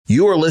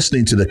You are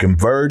listening to the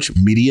Converge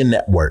Media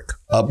Network,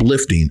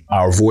 uplifting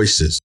our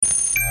voices.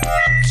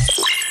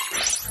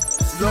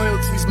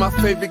 Loyalty's my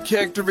favorite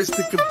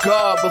characteristic of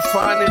God, but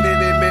finding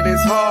it in it is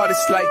hard.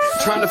 It's like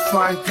trying to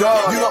find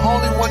God. You're the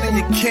only one in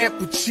your camp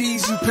with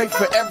cheese. You pay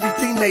for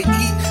everything they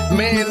eat.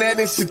 Man, that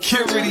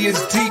insecurity is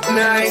deep.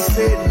 Now I ain't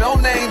said no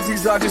names.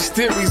 These are just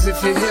theories.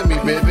 If you hear me,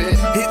 baby,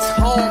 it's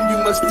home.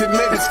 You must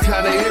admit it's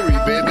kind of eerie,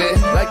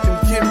 baby. Like them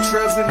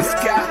chemtrails in the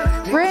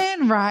sky.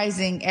 Grand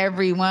Rising,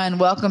 everyone.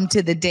 Welcome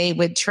to The Day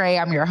with Trae.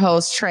 I'm your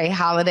host, Trae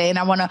Holiday, and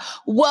I want to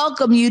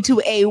welcome you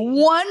to a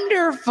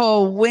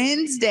wonderful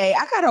Wednesday.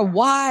 I got a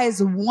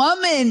wise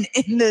woman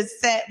in the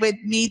set with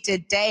me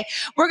today.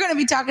 We're going to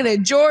be talking to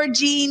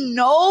Georgine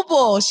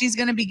Noble. She's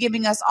going to be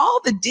giving us all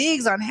the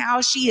digs on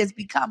how she has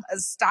become a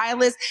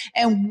stylist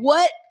and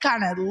what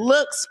kind of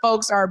looks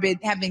folks have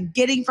been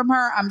getting from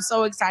her. I'm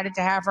so excited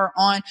to have her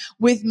on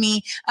with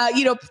me.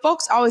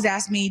 Folks always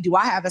ask me, do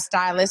I have a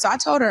stylist? So I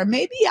told her,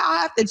 maybe I'll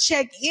have to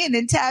check in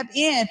and tap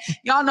in.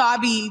 Y'all know I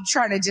be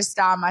trying to just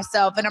style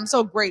myself. And I'm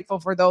so grateful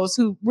for those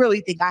who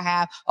really think I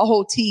have a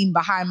whole team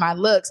behind my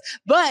looks.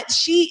 But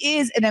she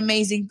is an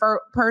amazing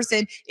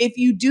person if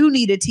you do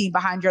need a team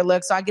behind your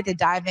look. So I get to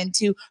dive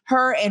into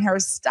her and her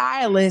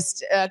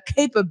stylist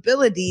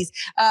capabilities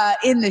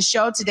in the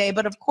show today.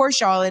 But of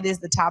course, y'all, it is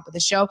the top of the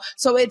show.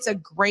 So it's a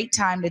great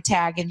time to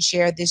tag and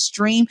share this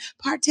stream.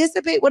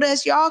 Participate with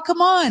us, y'all.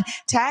 Come on,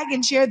 tag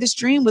and share the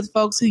stream with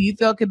folks who you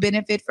feel could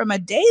benefit from a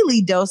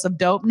daily dose of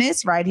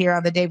dopeness right here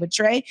on The Day with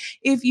Trae.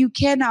 If you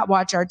cannot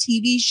watch our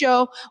TV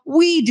show,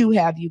 we do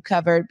have you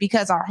covered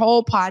because our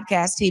whole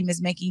podcast team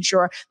is making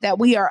sure that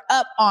we are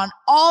up on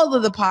all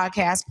of the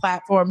podcast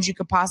platforms you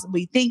could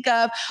possibly think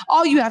of.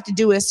 All you have to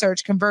do is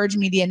search Converge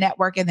Media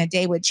Network and The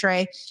Day with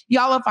Trae.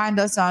 Y'all will find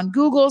us on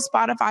Google,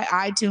 Spotify,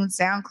 iTunes,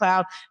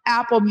 SoundCloud,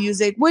 Apple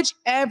Music,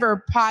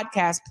 whichever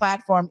podcast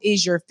platform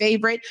is your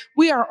favorite.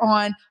 We are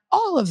on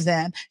all of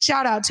them.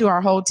 Shout out to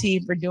our whole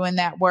team for doing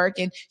that work.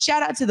 And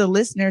shout out to the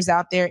listeners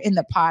out there in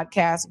the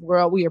podcast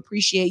world. We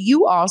appreciate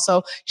you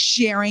also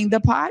sharing the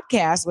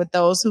podcast with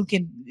those who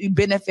can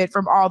benefit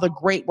from all the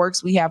great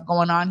works we have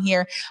going on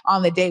here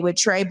on The Day with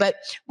Trae. But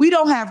we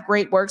don't have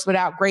great works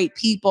without great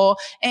people.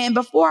 And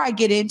before I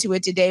get into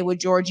it today with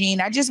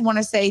Georgine, I just want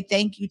to say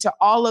thank you to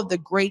all of the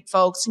great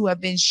folks who have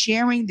been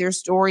sharing their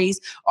stories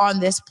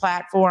on this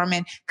platform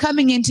and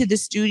coming into the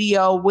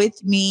studio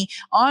with me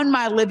on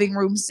my living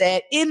room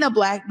set in the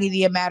Black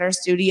Media Matter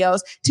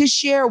studios to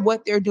share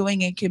what they're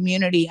doing in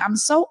community. I'm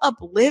so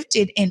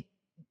uplifted and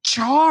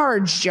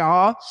charged,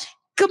 y'all.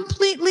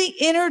 Completely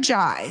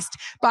energized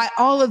by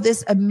all of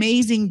this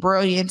amazing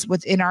brilliance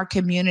within our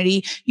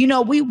community. You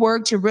know, we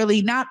work to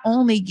really not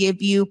only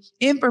give you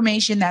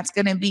information that's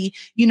going to be,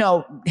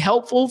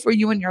 helpful for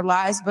you in your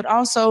lives, but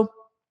also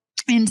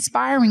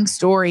inspiring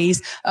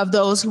stories of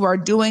those who are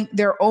doing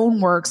their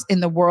own works in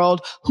the world,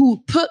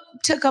 who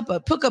took up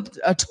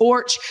a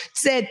torch,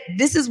 said,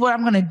 this is what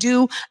I'm going to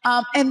do.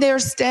 And they're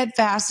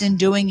steadfast in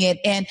doing it.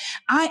 And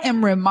I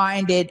am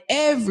reminded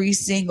every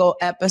single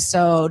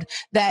episode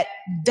that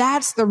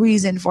that's the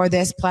reason for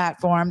this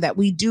platform, that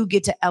we do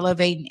get to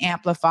elevate and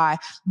amplify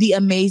the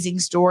amazing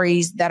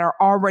stories that are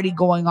already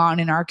going on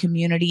in our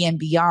community and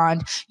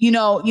beyond.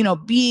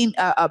 Being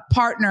a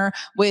partner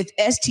with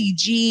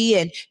STG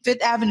and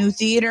Fifth Avenue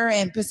Theater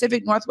and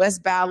Pacific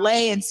Northwest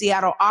Ballet and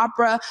Seattle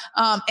Opera,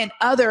 and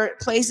other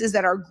places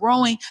that are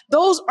growing.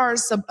 Those are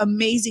some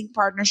amazing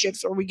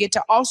partnerships where we get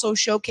to also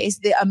showcase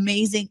the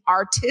amazing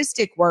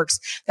artistic works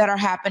that are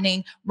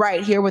happening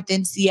right here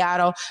within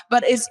Seattle.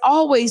 But it's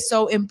always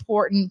so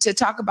important to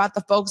talk about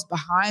the folks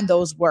behind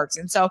those works.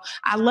 And so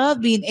I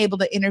love being able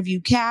to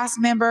interview cast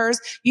members,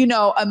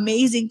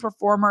 amazing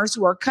performers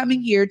who are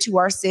coming here to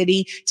our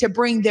city to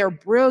bring their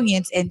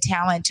brilliance and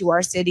talent to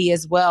our city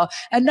as well.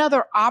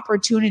 Another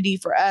opportunity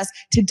for us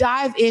to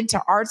dive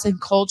into arts and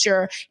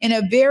culture in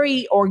a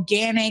very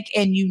organic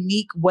and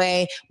unique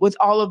way with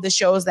all of the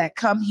shows that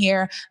come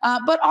here,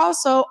 but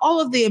also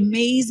all of the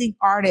amazing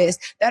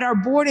artists that are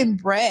born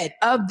and bred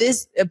of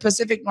this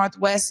Pacific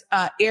Northwest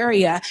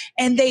area,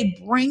 and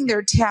they bring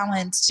their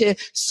talents to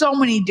so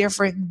many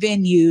different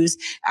venues.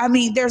 I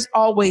mean, there's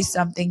always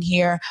something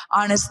here,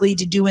 honestly,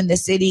 to do in the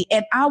city,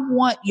 and I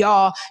want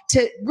y'all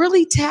to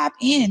really tap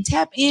in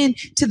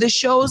to the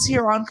shows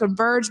here on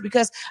Converge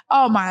because,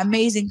 my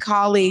amazing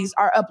colleagues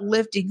are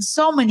uplifting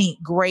so many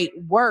great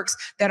works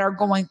that are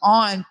going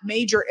on,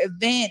 major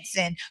events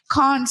and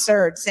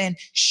concerts and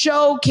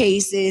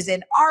showcases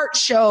and art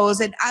shows.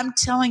 And I'm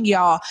telling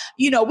y'all,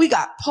 we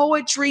got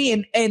poetry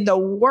and the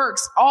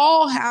works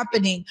all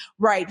happening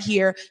right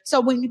here.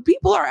 So when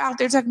people are out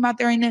there talking about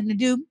there ain't nothing to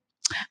do,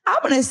 I'm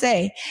going to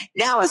say,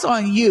 now it's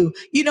on you.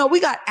 We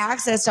got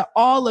access to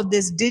all of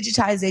this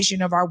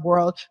digitization of our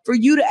world for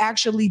you to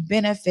actually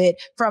benefit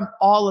from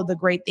all of the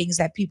great things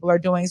that people are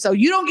doing. So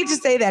you don't get to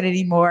say that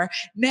anymore.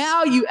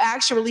 Now you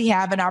actually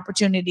have an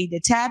opportunity to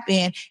tap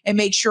in and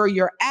make sure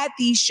you're at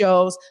these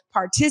shows,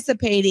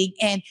 participating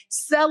and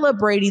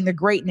celebrating the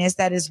greatness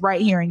that is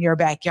right here in your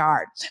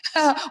backyard.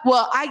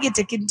 Well, I get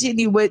to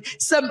continue with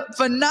some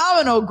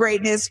phenomenal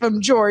greatness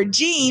from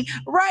Georgine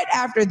right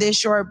after this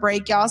short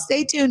break. Y'all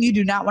stay tuned. You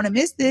do not want to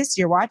miss this.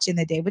 You're watching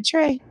The Day with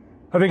Trae.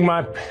 I think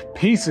my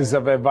pieces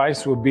of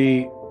advice would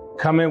be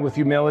come in with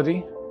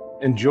humility,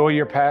 enjoy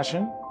your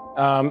passion,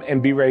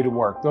 and be ready to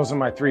work. Those are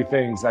my three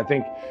things. I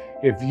think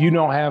if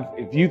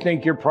you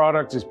think your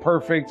product is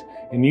perfect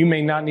and you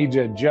may not need to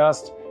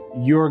adjust,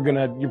 your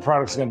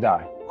product's gonna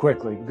die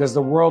quickly because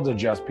the world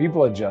adjusts,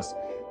 people adjust.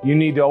 You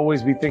need to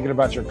always be thinking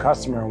about your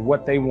customer and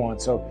what they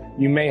want. So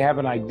you may have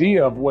an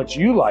idea of what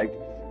you like,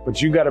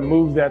 but you got to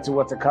move that to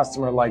what the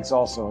customer likes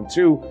also. And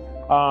two,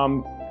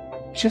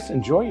 just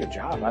enjoy your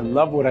job. I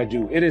love what I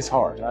do. It is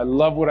hard. I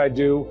love what I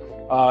do.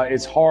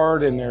 It's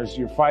hard, and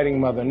you're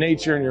fighting Mother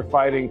Nature, and you're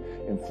fighting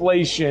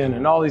inflation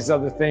and all these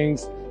other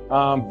things.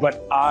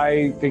 But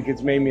I think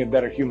it's made me a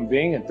better human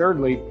being. And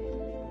thirdly,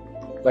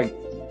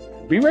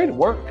 be ready to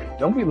work.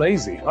 Don't be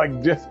lazy.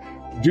 Just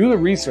do the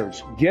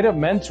research. Get a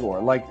mentor.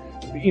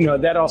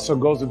 That also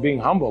goes with being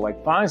humble.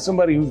 Find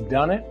somebody who's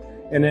done it,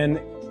 and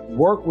then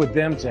work with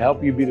them to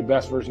help you be the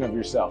best version of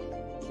yourself.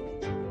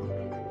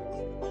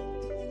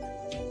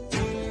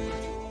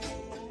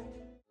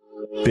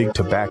 Big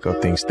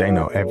Tobacco thinks they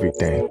know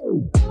everything.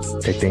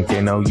 They think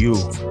they know you,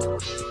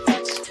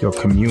 your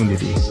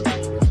community,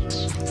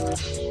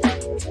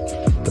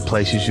 the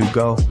places you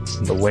go,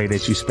 the way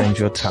that you spend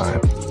your time.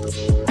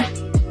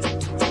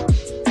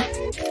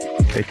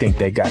 They think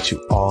they got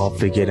you all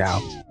figured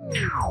out,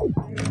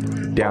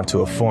 down to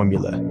a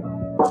formula,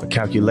 a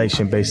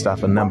calculation based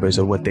off of numbers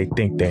of what they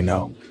think they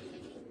know.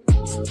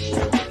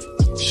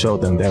 Show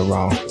them they're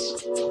wrong.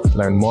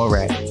 Learn more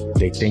at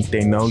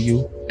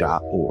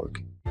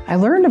theythinktheyknowyou.org. I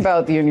learned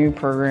about the new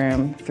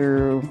program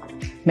through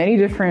many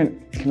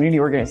different community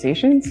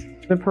organizations.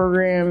 The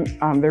program,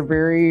 they're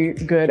very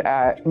good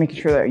at making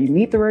sure that you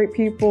meet the right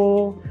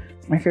people.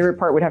 My favorite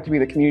part would have to be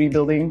the community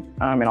building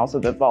and also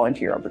the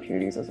volunteer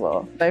opportunities as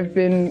well. I've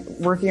been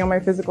working on my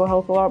physical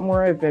health a lot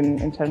more. I've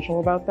been intentional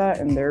about that,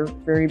 and they're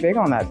very big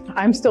on that.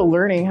 I'm still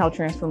learning how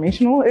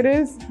transformational it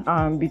is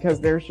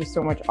because there's just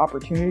so much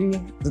opportunity.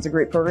 It's a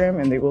great program,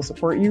 and they will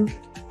support you.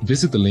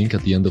 Visit the link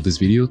at the end of this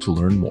video to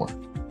learn more.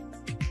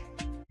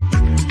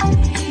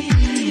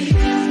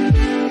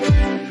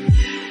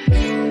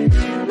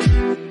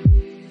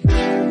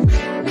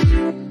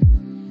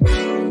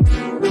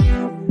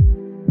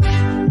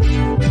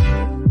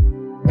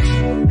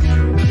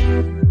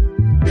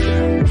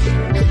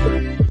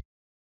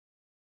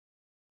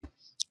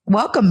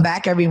 Welcome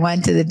back,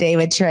 everyone, to The Day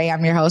with Trae.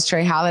 I'm your host,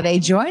 Trae Holiday.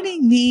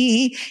 Joining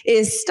me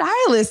is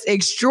stylist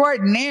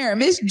extraordinaire,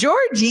 Miss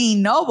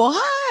Georgine Noble.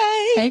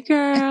 Hi. Hey,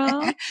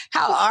 girl.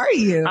 How are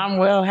you? I'm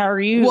well. How are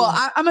you? Well,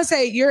 I'm going to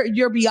say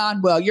you're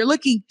beyond well. You're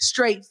looking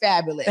straight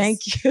fabulous.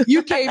 Thank you.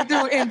 You came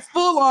through in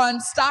full-on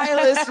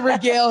stylist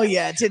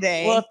regalia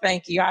today. Well,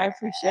 thank you. I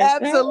appreciate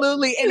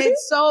Absolutely. And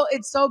it's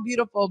so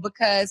beautiful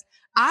because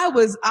I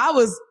was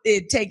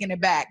taken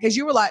aback because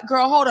you were like,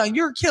 girl, hold on.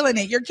 You're killing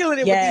it. You're killing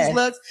it with these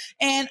looks.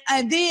 And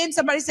then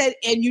somebody said,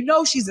 and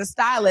she's a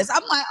stylist.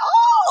 I'm like,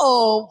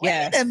 oh,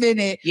 wait a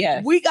minute.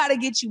 Yes. We got to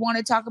get you on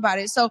to talk about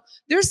it. So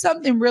there's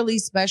something really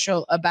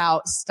special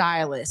about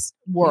stylist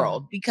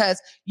world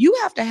because you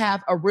have to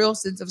have a real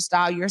sense of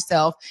style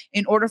yourself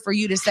in order for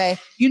you to say,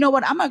 you know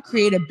what, I'm going to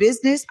create a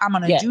business. I'm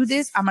going to do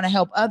this. I'm going to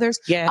help others.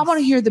 Yes. I want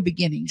to hear the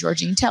beginning.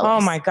 Georgine, tell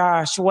us. Oh my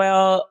gosh.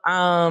 Well,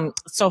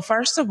 so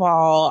first of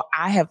all,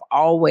 I have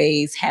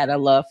always had a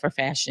love for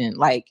fashion.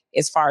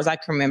 As far as I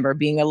can remember,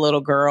 being a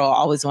little girl,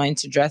 always wanting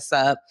to dress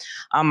up.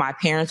 My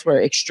parents were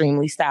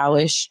extremely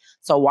stylish.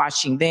 So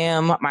watching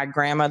them, my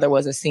grandmother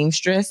was a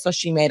seamstress. So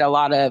she made a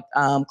lot of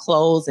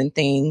clothes and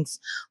things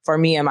for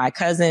me and my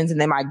cousins.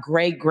 And then my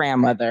great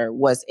grandmother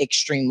was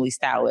extremely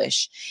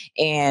stylish.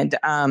 And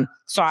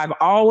so I've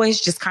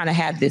always just kind of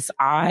had this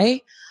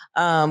eye,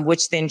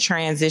 which then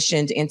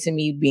transitioned into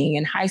me being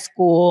in high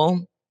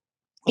school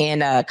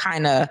and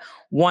kind of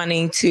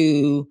wanting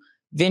to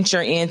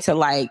venture into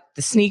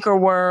the sneaker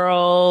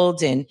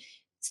world and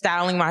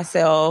styling my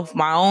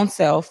own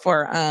self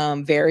for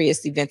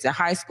various events in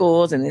high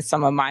schools and then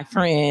some of my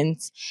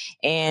friends.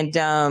 And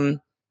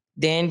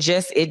then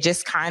it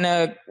just kind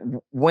of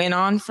went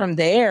on from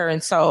there.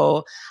 And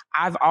so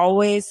I've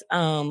always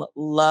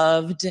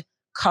loved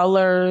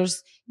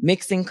colors,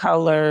 mixing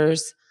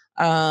colors,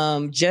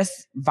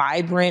 just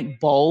vibrant,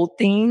 bold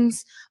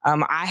things.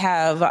 I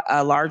have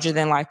a larger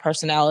than life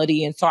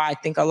personality. And so I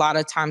think a lot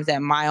of times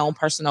that my own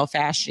personal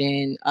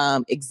fashion,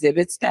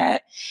 exhibits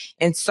that.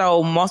 And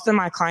so most of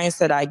my clients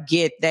that I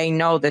get, they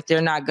know that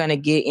they're not going to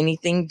get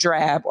anything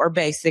drab or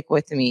basic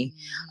with me.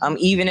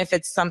 Even if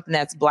it's something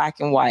that's black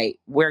and white,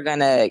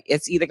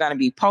 it's either going to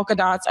be polka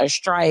dots or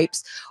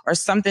stripes or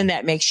something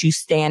that makes you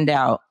stand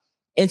out.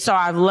 And so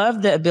I've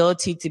loved the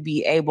ability to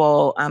be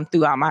able,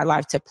 throughout my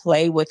life, to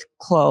play with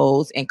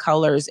clothes and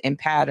colors and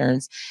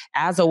patterns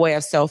as a way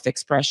of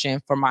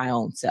self-expression for my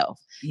own self.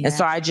 Yeah. And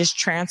so I just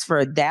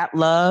transferred that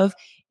love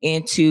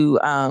into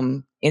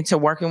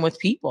working with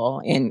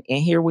people. And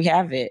here we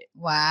have it.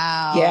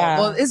 Wow. Yeah.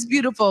 Well, it's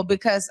beautiful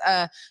because,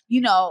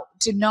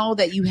 to know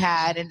that you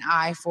had an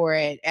eye for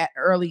it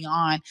early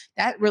on,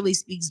 that really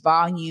speaks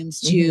volumes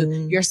to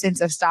your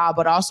sense of style.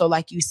 But also,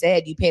 like you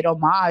said, you paid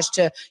homage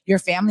to your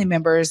family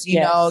members, you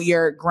know,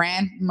 your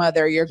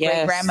grandmother, your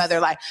great grandmother,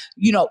 like,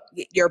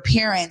 your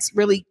parents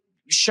really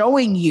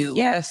showing you,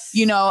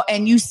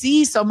 and you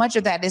see so much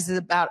of that is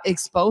about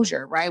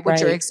exposure, right? What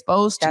you're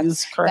exposed to,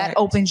 that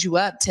opens you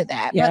up to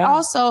that. But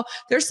also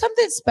there's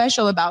something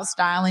special about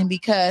styling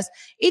because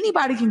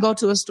anybody can go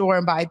to a store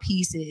and buy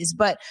pieces,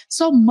 but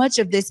so much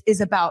of this is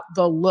about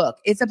the look.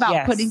 It's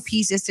about putting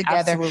pieces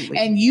together. Absolutely.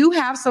 And you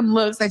have some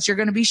looks that you're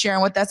going to be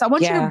sharing with us. I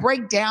want you to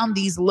break down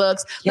these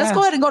looks. Let's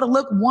go ahead and go to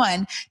look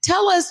one.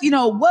 Tell us,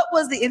 what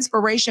was the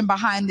inspiration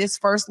behind this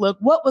first look?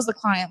 What was the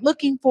client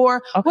looking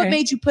for? What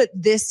made you put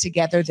this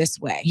together this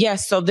way?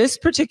 Yes. So this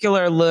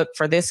particular look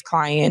for this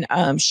client,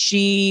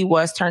 she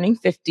was turning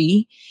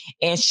 50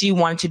 and she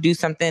wanted to do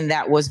something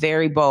that was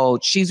very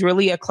bold. She's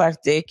really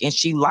eclectic and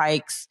she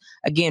likes,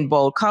 again,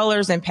 bold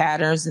colors and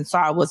patterns. And so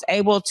I was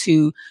able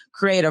to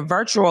create a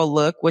virtual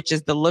look, which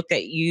is the look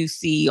that you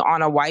see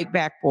on a white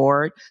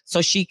backboard,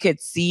 so she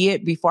could see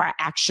it before I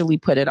actually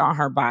put it on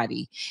her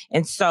body.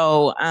 And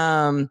so,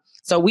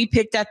 so we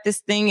picked at this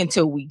thing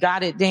until we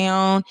got it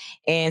down.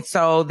 And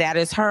so that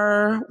is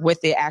her with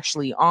it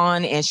actually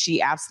on. And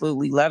she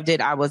absolutely loved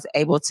it. I was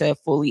able to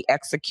fully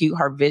execute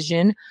her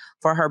vision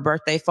for her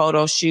birthday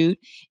photo shoot.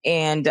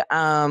 And,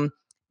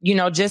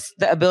 just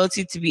the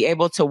ability to be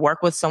able to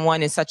work with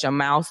someone in such a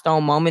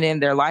milestone moment in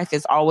their life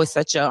is always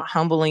such a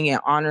humbling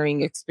and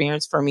honoring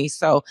experience for me.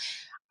 So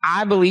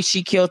I believe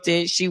she killed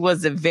it. She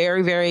was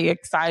very, very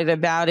excited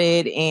about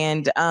it.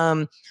 And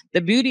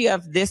the beauty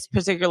of this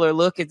particular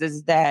look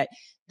is that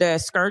the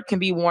skirt can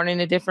be worn in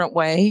a different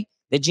way.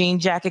 The jean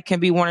jacket can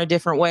be worn a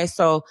different way.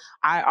 So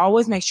I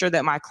always make sure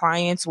that my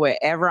clients,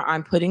 wherever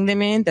I'm putting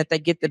them in, that they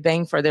get the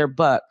bang for their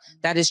buck.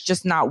 That is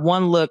just not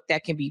one look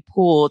that can be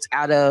pulled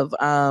out of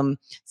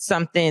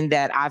something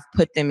that I've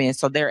put them in.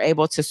 So they're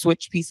able to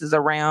switch pieces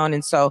around.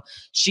 And so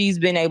she's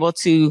been able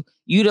to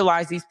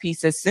utilize these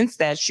pieces since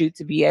that shoot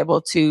to be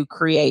able to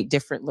create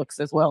different looks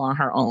as well on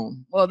her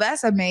own. Well,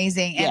 that's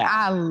amazing. And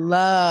I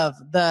love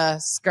the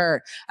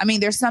skirt. I mean,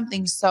 there's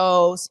something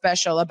so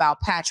special about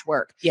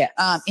patchwork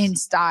in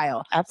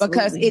style. Absolutely.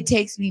 Because it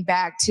takes me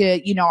back to,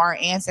 our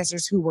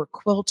ancestors who were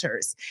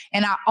quilters.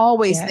 And I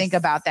always think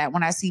about that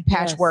when I see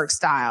patchwork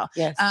style.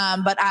 Yes.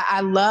 But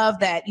I love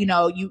that,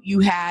 you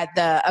had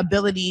the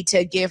ability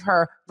to give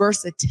her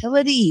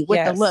versatility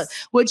with the look,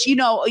 which,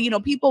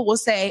 people will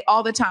say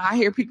all the time. I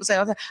hear people say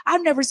all the time,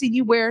 I've never seen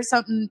you wear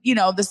something,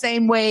 the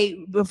same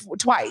way before,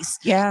 twice,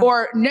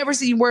 or never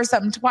seen you wear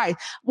something twice.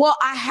 Well,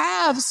 I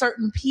have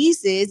certain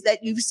pieces that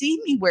you've seen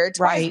me wear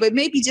twice, but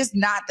maybe just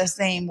not the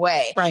same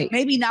way.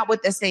 Maybe not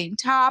with the same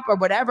top or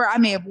whatever. I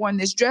may have worn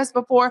this dress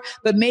before,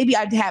 but maybe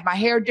I'd have my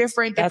hair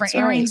different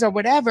earrings or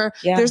whatever.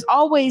 There's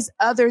always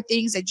other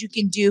things that you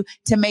can do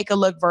to make a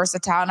look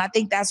versatile. And I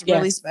think that's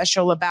really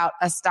special about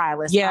a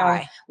stylist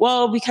eye.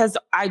 Well, because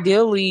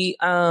ideally,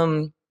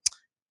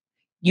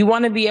 you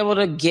want to be able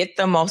to get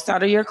the most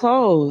out of your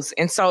clothes.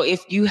 And so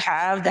if you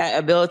have that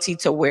ability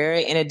to wear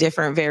it in a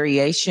different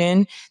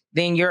variation,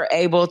 then you're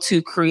able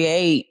to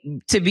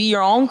be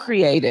your own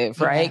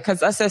creative, right?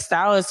 Because us as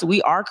stylists,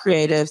 we are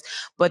creatives,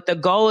 but the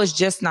goal is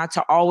just not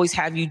to always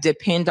have you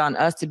depend on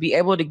us, to be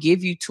able to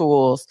give you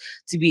tools,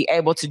 to be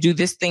able to do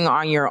this thing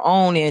on your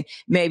own and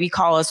maybe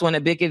call us when a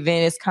big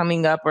event is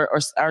coming up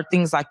or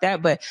things like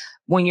that. But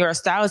when you're a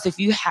stylist, if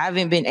you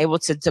haven't been able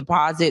to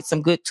deposit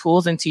some good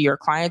tools into your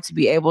client to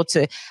be able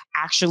to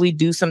actually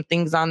do some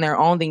things on their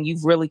own, then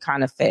you've really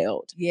kind of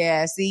failed.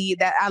 Yeah. See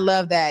that. I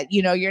love that.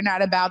 You're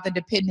not about the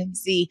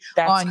dependency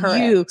That's on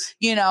correct.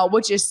 you,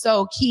 which is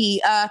so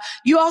key.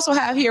 You also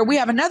have here, we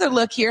have another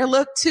look here.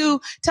 Look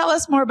 2. Tell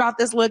us more about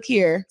this look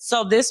here.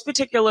 So this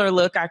particular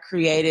look I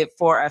created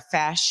for a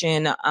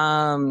fashion,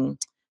 I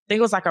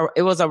think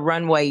it was a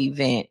runway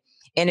event,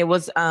 and it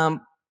was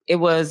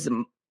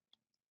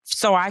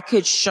so I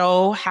could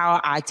show how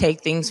I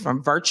take things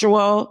from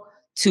virtual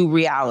to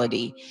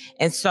reality.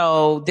 And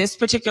so this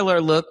particular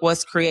look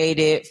was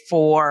created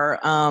for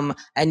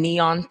a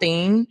neon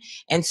theme.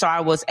 And so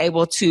I was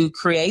able to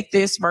create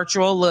this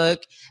virtual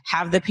look,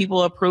 have the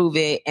people approve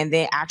it, and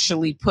then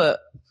actually put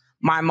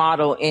my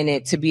model in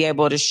it to be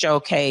able to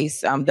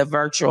showcase the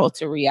virtual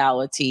to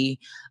reality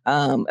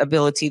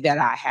ability that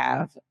I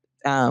have,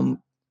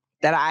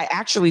 that I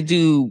actually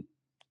do.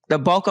 The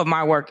bulk of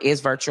my work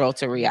is virtual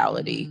to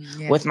reality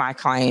with my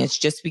clients,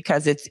 just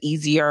because it's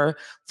easier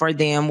for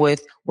them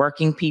with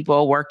working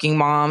people, working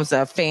moms,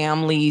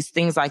 families,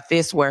 things like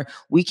this, where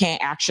we can't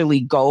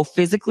actually go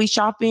physically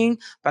shopping,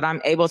 but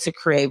I'm able to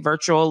create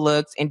virtual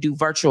looks and do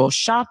virtual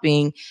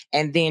shopping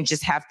and then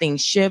just have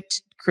things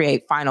shipped,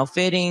 create final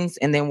fittings,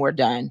 and then we're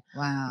done.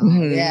 Wow.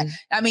 Yeah.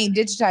 I mean,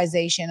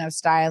 digitization of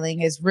styling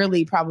is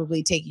really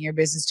probably taking your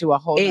business to a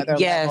whole other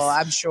level,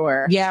 I'm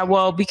sure. Yeah.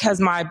 Well, because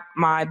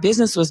my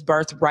business was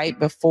birthed right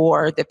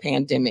before the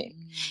pandemic.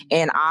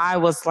 And I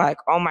was like,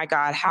 oh my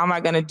God, how am I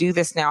going to do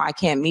this now? I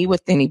can't meet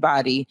with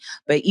anybody.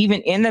 But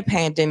even in the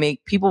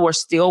pandemic, people were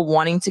still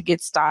wanting to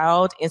get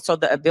styled. And so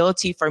the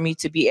ability for me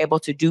to be able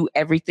to do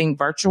everything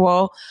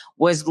virtual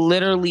was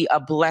literally a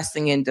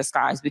blessing in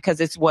disguise, because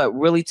it's what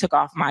really took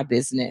off my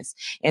business.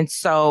 And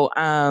so,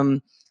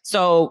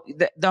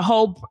 the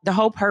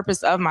whole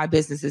purpose of my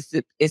business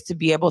is to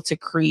be able to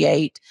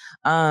create,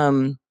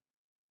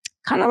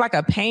 kind of like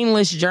a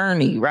painless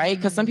journey, right?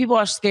 Because some people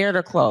are scared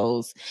of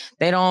clothes.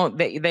 They don't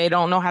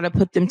know how to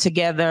put them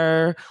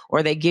together,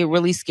 or they get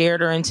really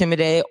scared or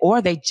intimidated, or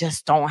they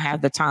just don't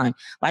have the time.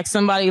 Like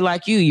somebody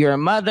like you're a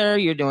mother,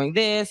 you're doing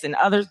this and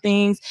other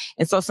things.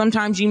 And so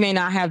sometimes you may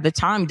not have the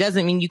time.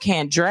 Doesn't mean you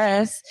can't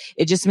dress.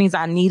 It just means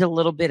I need a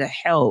little bit of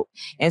help.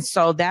 And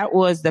so that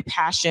was the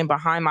passion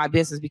behind my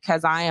business,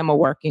 because I am a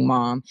working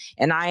mom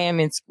and I am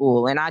in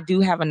school and I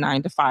do have a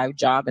 9-to-5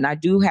 job and I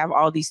do have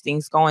all these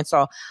things going.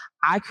 So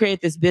I create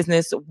this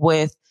business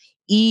with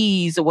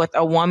ease, with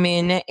a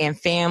woman and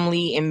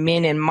family and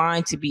men in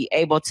mind, to be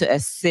able to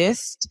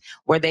assist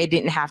where they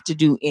didn't have to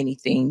do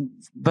anything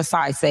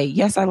besides say,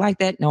 yes, I like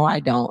that. No, I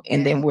don't.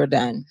 And then we're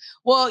done.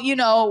 Well,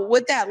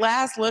 with that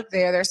last look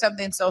there's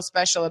something so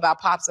special about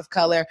pops of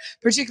color,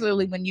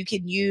 particularly when you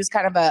can use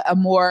kind of a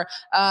more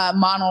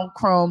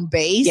monochrome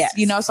base,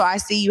 so I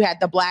see you had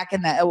the black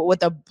and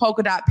with the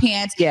polka dot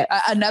pants,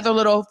 another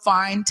little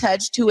fine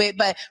touch to it,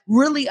 but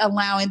really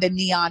allowing the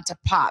neon to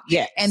pop.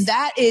 And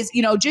that is,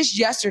 just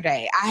yesterday,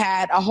 I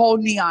had a whole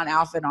neon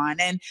outfit on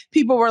and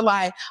people were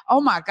like,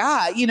 oh my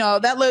God,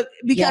 that look,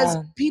 because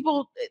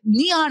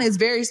neon is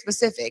very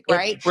specific,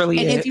 right? It really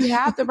is. If you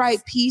have the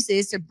right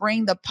pieces to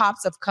bring the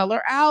pops of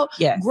color out,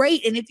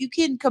 great. And if you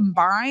can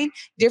combine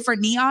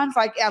different neons,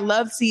 like I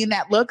love seeing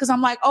that look, because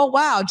I'm like, oh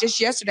wow,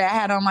 just yesterday I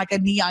had on like a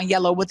neon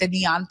yellow with a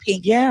neon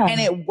pink, and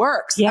it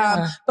works.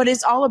 But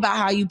it's all about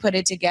how you put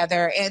it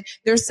together, and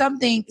there's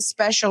something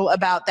special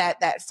about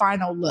that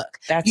final look.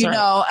 That's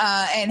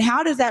right. And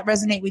how does that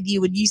resonate with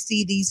you when you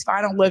see these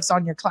final looks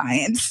on your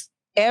clients?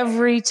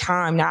 Every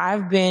time. Now,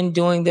 I've been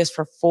doing this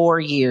for 4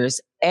 years.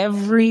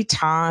 Every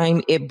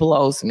time it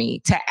blows me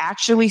to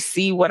actually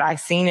see what I've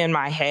seen in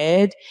my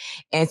head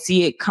and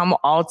see it come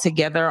all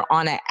together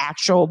on an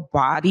actual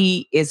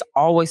body is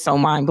always so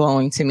mind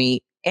blowing to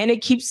me. And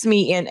it keeps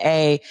me in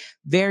a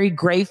very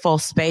grateful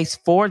space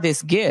for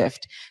this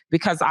gift,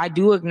 because I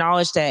do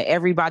acknowledge that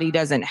everybody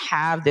doesn't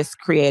have this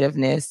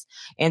creativeness.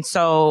 And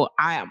so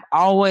I am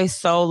always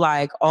so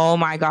like, oh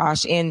my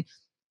gosh. And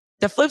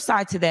the flip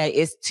side to that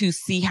is to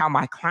see how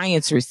my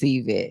clients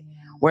receive it,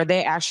 where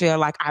they actually are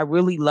like, I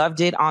really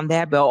loved it on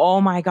that, but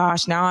oh my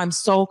gosh, now I'm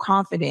so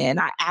confident.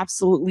 I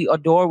absolutely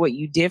adore what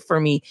you did for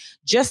me.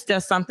 Just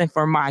does something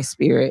for my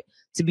spirit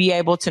to be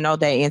able to know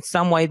that in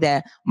some way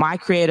that my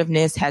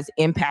creativeness has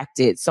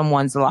impacted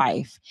someone's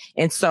life.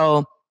 And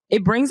so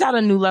it brings out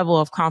a new level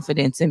of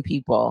confidence in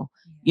people.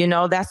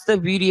 That's the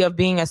beauty of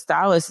being a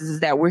stylist,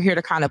 is that we're here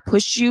to kind of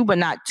push you, but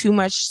not too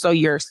much, so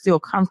you're still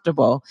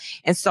comfortable.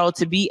 And so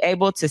to be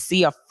able to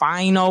see a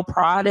final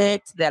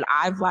product that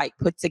I've like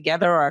put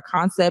together, or a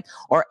concept,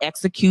 or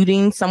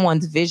executing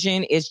someone's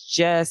vision, is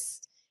just,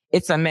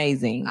 it's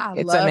amazing.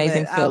 It's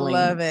amazing feeling.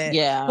 I love it.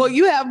 Yeah. Well,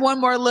 you have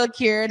one more look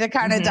here to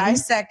kind of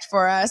dissect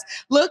for us.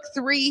 Look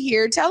 3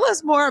 here. Tell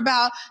us more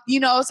about,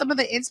 some of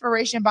the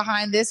inspiration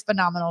behind this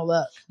phenomenal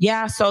look.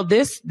 Yeah. So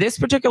this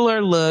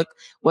particular look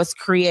was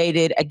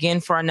created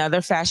again for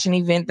another fashion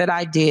event that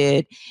I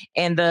did.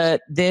 And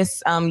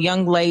this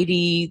young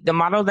lady, the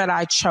model that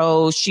I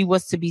chose, she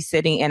was to be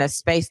sitting in a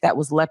space that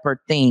was leopard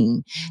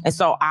themed. And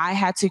so I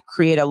had to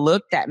create a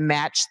look that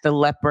matched the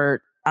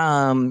leopard,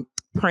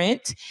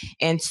 print.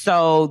 And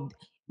so,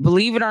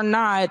 believe it or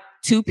not,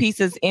 2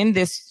 pieces in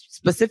this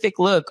specific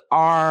look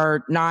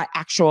are not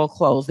actual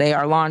clothes. They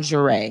are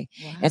lingerie.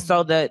 Wow. And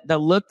so the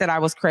look that I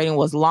was creating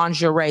was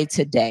lingerie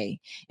today.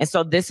 And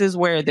so this is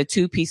where the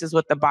 2 pieces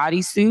with the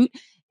bodysuit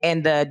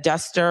and the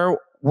duster,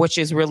 which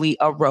is really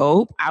a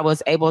robe, I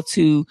was able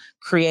to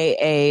create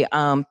a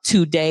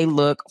 2-day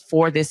look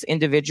for this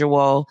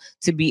individual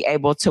to be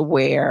able to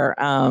wear.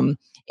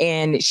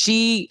 And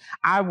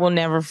I will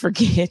never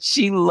forget,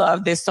 she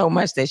loved this so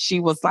much that she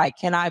was like,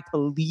 can I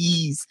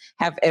please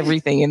have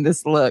everything in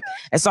this look?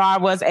 And so I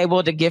was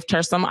able to gift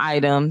her some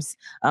items,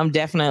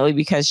 definitely,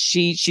 because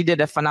she did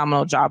a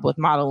phenomenal job with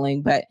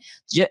modeling. But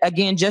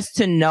again, just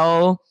to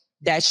know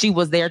that she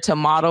was there to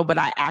model, but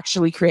I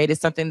actually created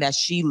something that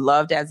she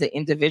loved as an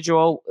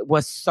individual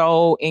was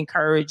so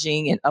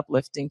encouraging and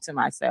uplifting to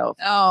myself.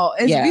 Oh,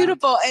 it's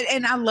beautiful.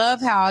 And I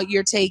love how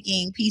you're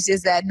taking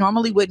pieces that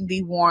normally wouldn't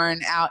be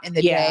worn out in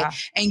the day,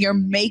 and you're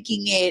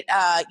making it,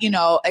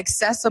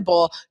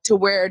 accessible to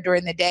wear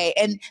during the day.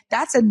 And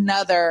that's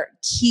another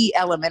key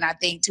element, I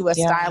think, to a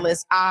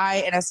stylist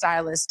eye and a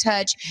stylist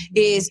touch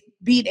is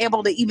being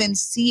able to even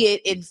see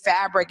it in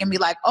fabric and be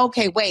like,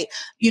 okay, wait,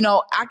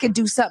 I could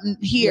do something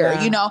here.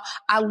 Yeah.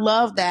 I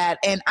love that.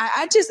 And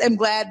I just am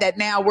glad that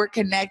now we're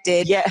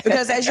connected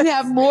because as you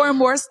have more and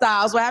more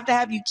styles, we'll have to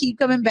have you keep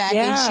coming back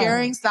and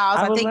sharing styles.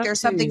 I think there's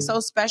something so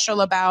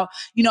special about,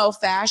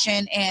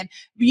 fashion. And,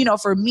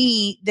 for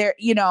me, there,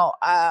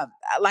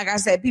 like I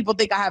said, people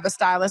think I have a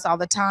stylist all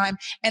the time.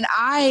 And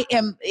I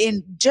am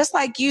just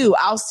like you,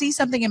 I'll see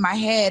something in my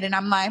head and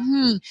I'm like,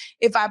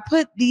 if I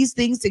put these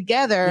things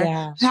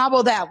together, how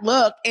will that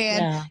look?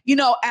 And,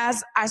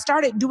 as I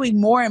started doing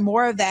more and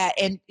more of that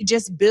and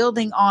just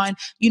building on,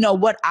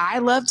 what I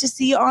love to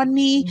see on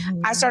me,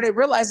 I started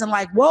realizing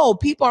like, whoa,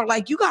 people are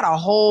like, you got a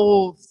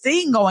whole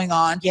thing going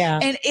on. Yeah.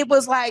 And it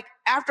was like,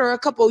 after a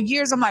couple of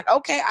years, I'm like,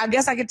 okay, I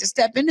guess I get to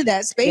step into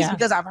that space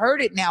because I've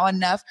heard it now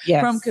enough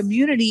from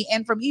community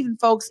and from even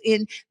folks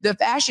in the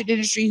fashion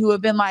industry who have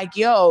been like,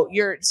 yo,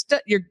 your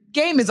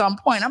game is on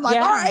point. I'm like,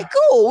 all right,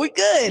 cool. We're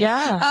good.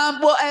 Yeah.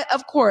 Well,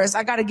 of course,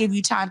 I got to give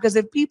you time because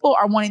if people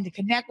are wanting to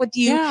connect with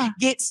you,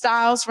 get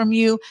styles from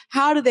you,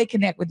 how do they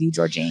connect with you,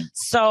 Georgine?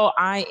 So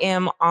I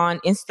am on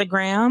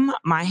Instagram.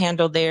 My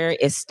handle there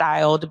is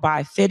Styled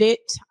by Fitted.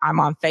 I'm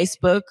on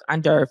Facebook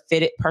under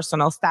Fitted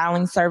Personal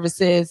Styling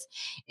Services.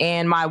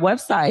 And my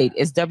website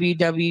is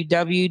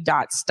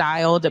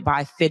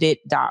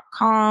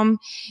www.styledbyfitted.com.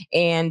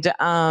 And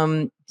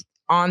on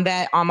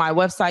my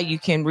website, you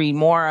can read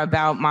more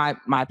about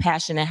my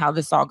passion and how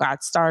this all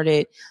got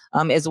started,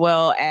 as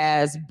well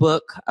as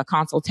book a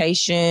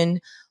consultation.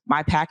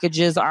 My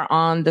packages are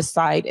on the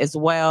site as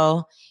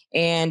well.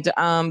 And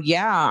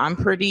I'm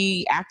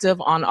pretty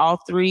active on all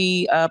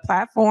three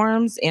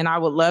platforms, and I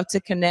would love to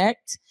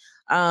connect.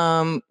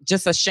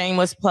 Just a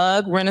shameless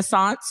plug,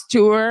 Renaissance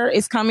Tour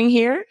is coming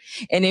here.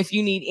 And if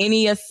you need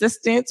any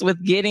assistance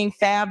with getting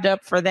fabbed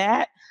up for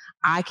that,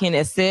 I can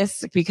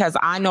assist because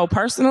I know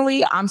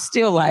personally, I'm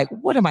still like,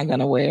 what am I going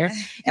to wear?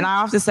 And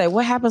I often say,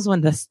 what happens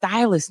when the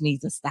stylist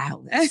needs a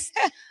stylist?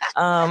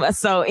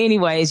 So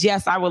anyways,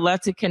 yes, I would love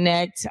to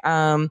connect,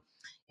 and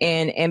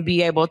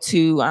be able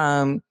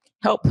to,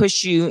 help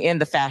push you in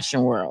the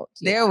fashion world.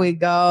 There we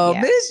go.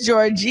 Miss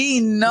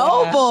Georgine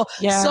Noble.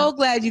 Yeah. So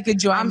glad you could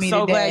join me today.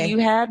 I'm so glad you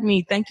had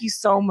me. Thank you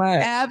so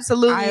much.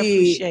 Absolutely. I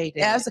appreciate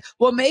it.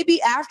 Well, maybe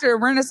after a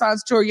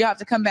Renaissance tour, you have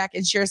to come back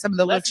and share some of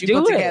the looks you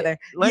put together.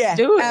 Let's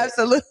do it.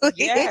 Absolutely.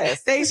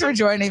 Yes. Thanks for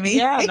joining me.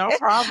 Yeah, no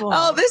problem.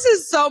 Oh, this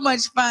is so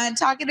much fun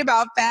talking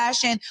about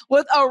fashion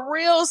with a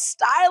real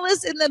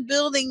stylist in the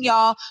building,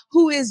 y'all,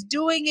 who is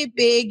doing it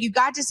big. You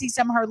got to see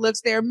some of her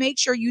looks there. Make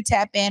sure you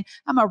tap in.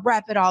 I'm going to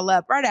wrap it all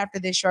up right after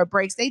this short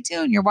break. Stay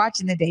tuned. You're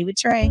watching The Day with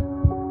Trae.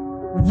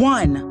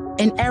 1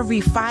 in every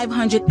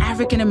 500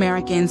 African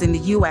Americans in the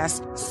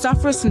U.S.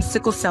 suffers from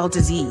sickle cell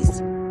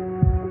disease.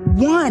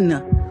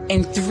 1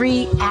 in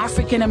 3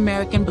 African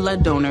American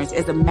blood donors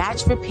is a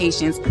match for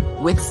patients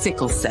with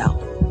sickle cell.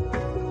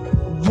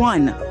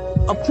 1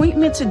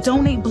 appointment to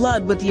donate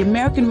blood with the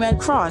American Red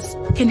Cross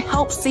can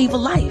help save a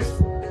life.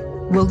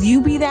 Will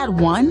you be that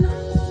one?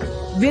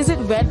 Visit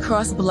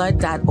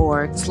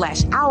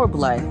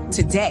redcrossblood.org/ourblood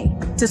today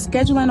to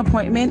schedule an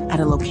appointment at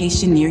a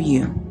location near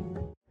you.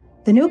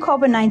 The new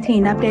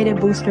COVID-19 updated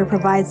booster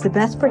provides the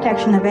best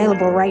protection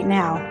available right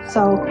now.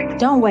 So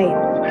don't wait.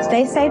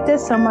 Stay safe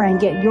this summer and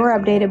get your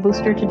updated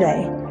booster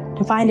today.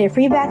 To find a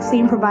free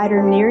vaccine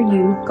provider near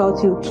you, go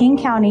to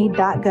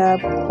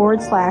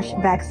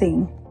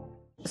kingcounty.gov/vaccine.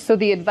 So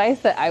the advice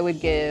that I would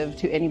give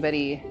to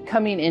anybody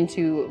coming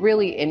into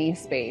really any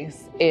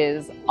space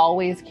is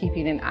always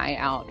keeping an eye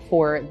out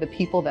for the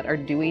people that are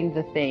doing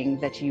the thing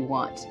that you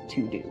want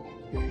to do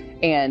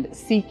and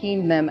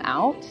seeking them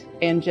out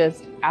and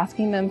just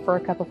asking them for a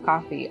cup of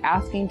coffee,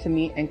 asking to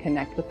meet and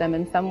connect with them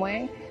in some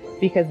way,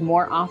 because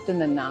more often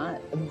than not,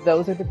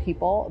 those are the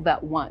people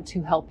that want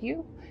to help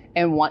you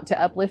and want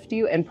to uplift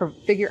you and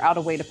figure out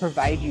a way to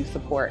provide you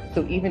support.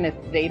 So even if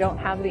they don't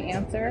have the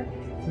answer,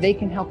 they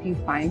can help you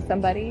find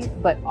somebody,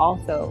 but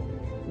also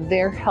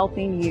they're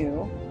helping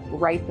you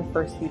write the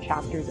first few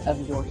chapters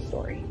of your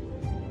story.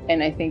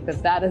 And I think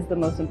that that is the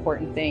most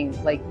important thing.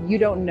 Like, you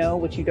don't know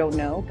what you don't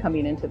know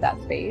coming into that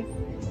space,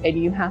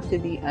 and you have to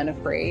be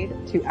unafraid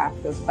to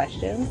ask those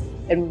questions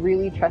and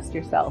really trust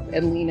yourself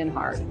and lean in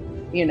hard.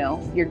 You know,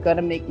 you're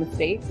gonna make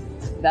mistakes.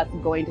 That's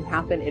going to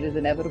happen. It is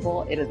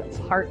inevitable. It is a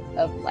part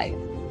of life.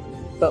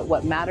 But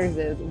what matters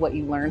is what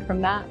you learn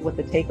from that, what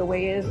the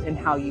takeaway is, and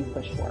how you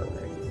push forward.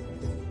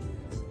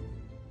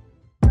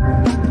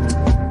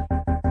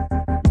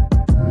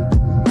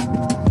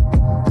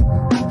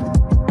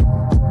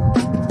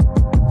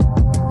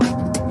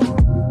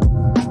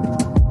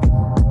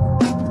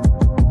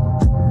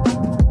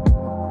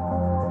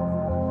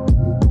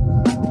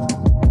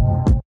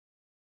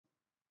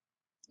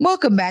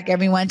 Welcome back,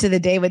 everyone, to The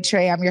Day with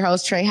Trae. I'm your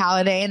host, Trae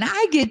Holiday, and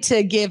I get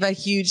to give a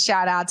huge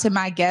shout out to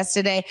my guest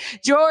today,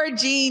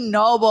 Georgine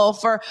Noble,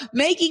 for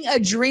making a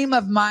dream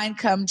of mine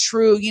come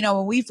true. You know,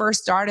 when we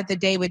first started The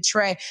Day with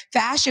Trae,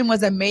 fashion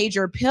was a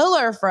major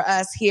pillar for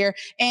us here,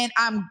 and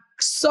I'm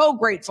so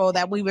grateful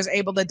that we was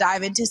able to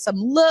dive into some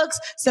looks,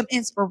 some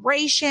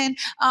inspiration.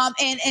 And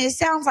it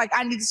sounds like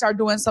I need to start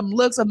doing some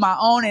looks of my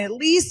own and at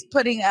least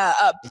putting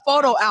a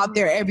photo out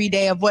there every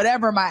day of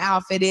whatever my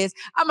outfit is.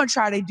 I'm going to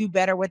try to do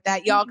better with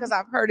that, y'all, because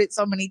I've heard it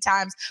so many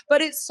times.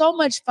 But it's so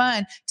much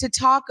fun to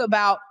talk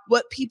about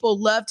what people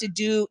love to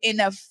do in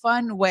a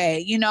fun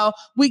way. You know,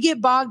 we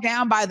get bogged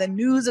down by the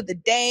news of the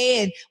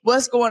day and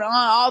what's going on,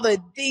 all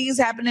the things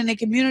happening in the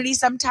community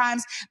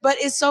sometimes. But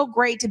it's so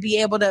great to be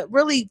able to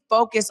really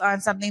focus on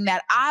something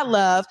that I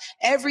love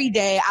every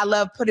day. I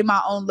love putting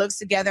my own looks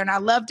together, and I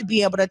love to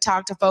be able to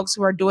talk to folks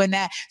who are doing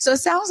that. So it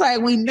sounds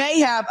like we may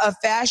have a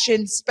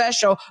fashion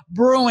special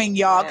brewing,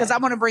 y'all, because I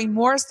want to bring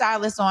more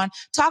stylists on,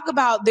 talk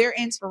about their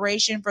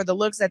inspiration for the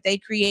looks that they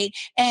create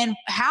and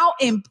how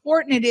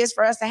important it is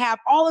for us to have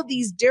all of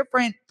these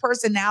different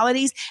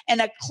personalities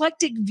and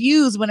eclectic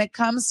views when it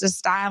comes to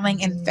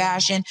styling and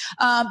fashion.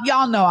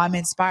 Y'all know I'm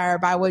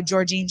inspired by what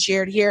Georgine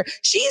shared here.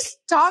 She's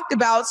talked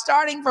about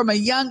starting from a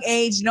young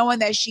age, knowing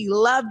that she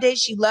loved it.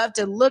 She loved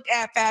to look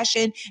at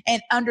fashion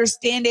and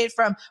understand it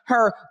from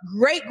her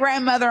great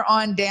grandmother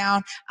on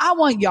down. I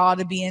want y'all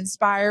to be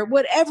inspired.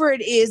 Whatever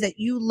it is that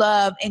you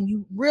love and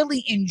you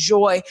really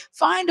enjoy,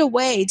 find a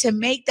way to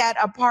make that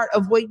a part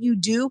of what you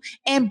do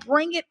and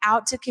bring it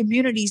out to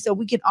community so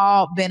we can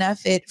all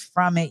benefit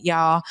from it,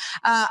 y'all.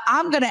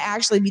 I'm going to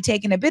actually be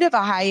taking a bit of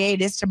a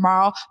hiatus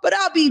tomorrow, but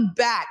I'll be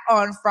back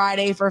on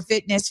Friday for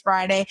Fitness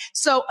Friday.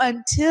 So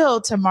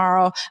until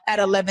tomorrow at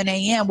 11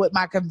 a.m. with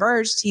my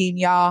Converge team,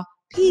 y'all.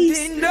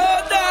 Peace.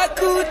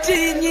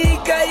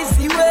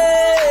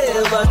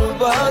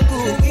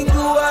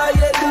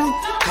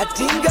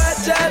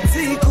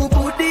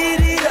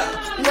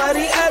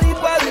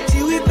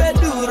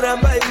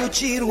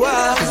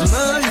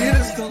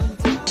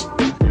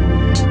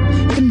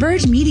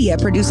 Converge Media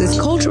produces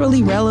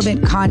culturally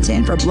relevant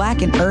content for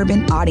Black and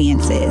urban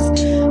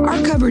audiences.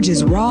 Our coverage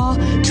is raw,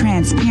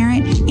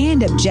 transparent,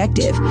 and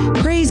objective,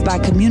 praised by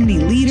community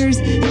leaders,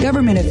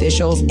 government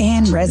officials,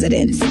 and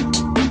residents.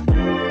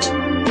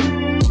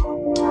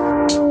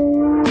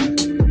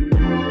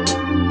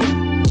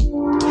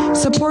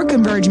 Support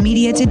Converge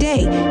Media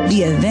today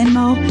via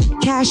Venmo,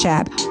 Cash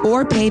App,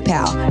 or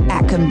PayPal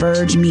at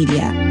Converge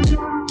Media.